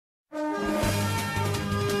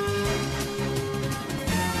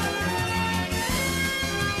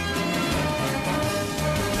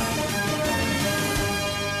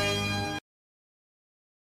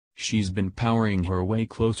she's been powering her way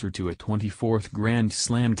closer to a 24th Grand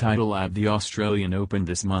Slam title at the Australian Open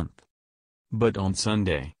this month. But on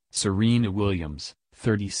Sunday, Serena Williams,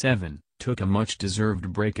 37, took a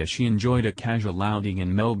much-deserved break as she enjoyed a casual outing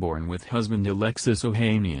in Melbourne with husband Alexis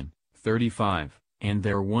Ohanian, 35, and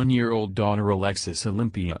their one-year-old daughter Alexis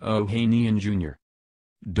Olympia Ohanian Jr.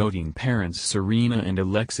 Doting parents Serena and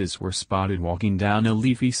Alexis were spotted walking down a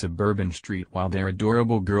leafy suburban street while their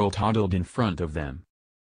adorable girl toddled in front of them.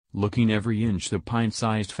 Looking every inch the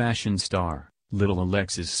pint-sized fashion star, little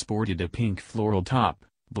Alexis sported a pink floral top,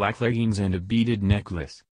 black leggings and a beaded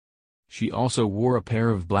necklace. She also wore a pair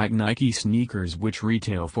of black Nike sneakers which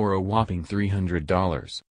retail for a whopping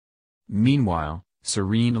 $300. Meanwhile,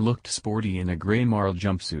 Serena looked sporty in a grey marl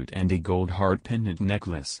jumpsuit and a gold heart pendant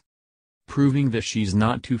necklace. Proving that she's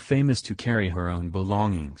not too famous to carry her own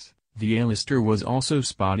belongings, the A-lister was also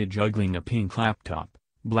spotted juggling a pink laptop,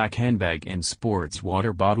 black handbag and sports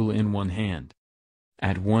water bottle in one hand.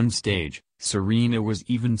 At one stage, Serena was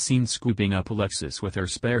even seen scooping up Alexis with her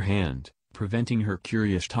spare hand, preventing her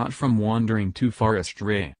curious tot from wandering too far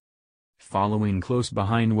astray. Following close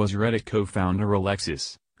behind was Reddit co-founder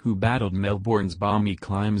Alexis, who battled Melbourne's balmy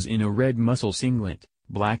climbs in a red muscle singlet,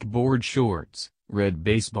 black board shorts, red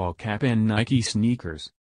baseball cap and Nike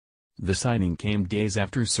sneakers. The sighting came days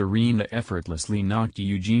after Serena effortlessly knocked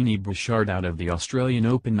Eugenie Bouchard out of the Australian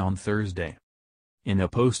Open on Thursday. In a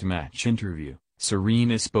post-match interview,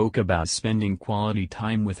 Serena spoke about spending quality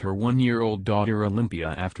time with her one-year-old daughter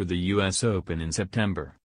Olympia after the US Open in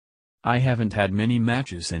September. "I haven't had many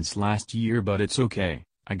matches since last year, but it's okay,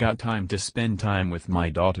 I got time to spend time with my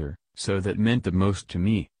daughter, so that meant the most to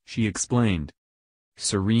me," she explained.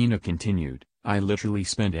 Serena continued, "I literally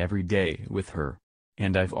spend every day with her.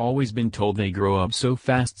 And I've always been told they grow up so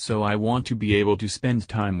fast, so I want to be able to spend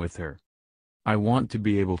time with her. I want to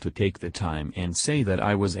be able to take the time and say that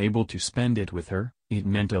I was able to spend it with her. It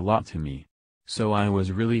meant a lot to me. So I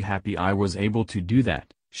was really happy I was able to do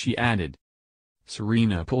that," she added.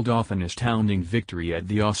 Serena pulled off an astounding victory at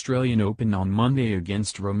the Australian Open on Monday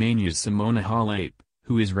against Romania's Simona Halep,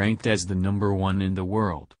 who is ranked as the #1 in the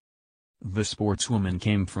world. The sportswoman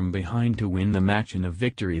came from behind to win the match in a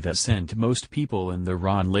victory that sent most people in the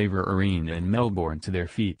Rod Laver Arena in Melbourne to their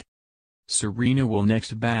feet. Serena will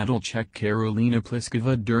next battle Czech Karolina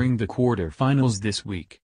Pliskova during the quarter-finals this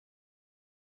week.